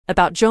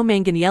about Joe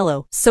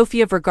Manganiello,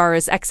 Sofia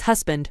Vergara's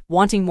ex-husband,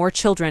 wanting more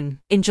children.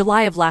 In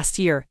July of last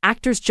year,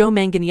 actors Joe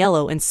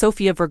Manganiello and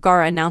Sofia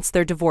Vergara announced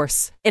their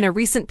divorce. In a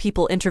recent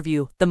People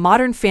interview, the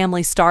Modern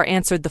Family star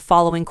answered the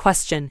following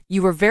question: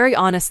 "You were very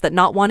honest that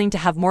not wanting to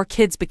have more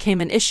kids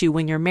became an issue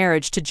when your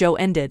marriage to Joe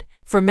ended.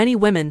 For many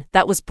women,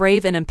 that was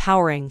brave and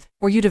empowering.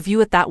 Were you to view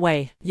it that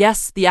way?"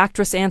 "Yes," the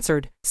actress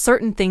answered.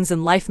 "Certain things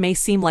in life may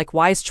seem like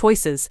wise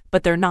choices,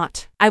 but they're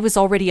not. I was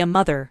already a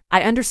mother.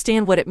 I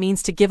understand what it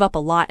means to give up a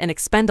lot and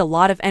expend a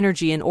lot of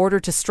energy in order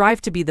to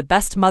strive to be the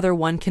best mother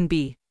one can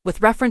be." With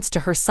reference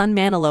to her son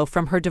Manilo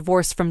from her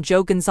divorce from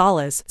Joe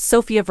Gonzalez,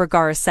 Sofia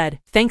Vergara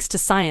said, "Thanks to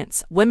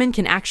science, women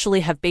can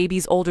actually have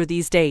babies older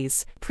these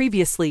days.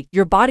 Previously,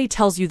 your body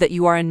tells you that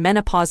you are in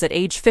menopause at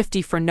age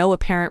 50 for no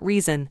apparent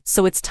reason,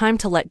 so it's time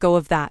to let go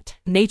of that.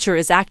 Nature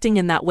is acting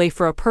in that way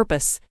for a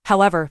purpose.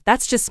 However,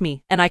 that's just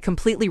me, and I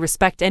completely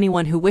respect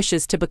anyone who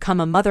wishes to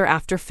become a mother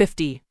after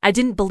 50. I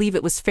didn't believe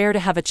it was fair to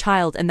have a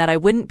child and that I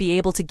wouldn't be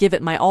able to give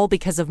it my all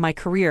because of my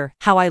career,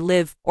 how I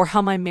live, or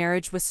how my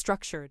marriage was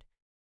structured."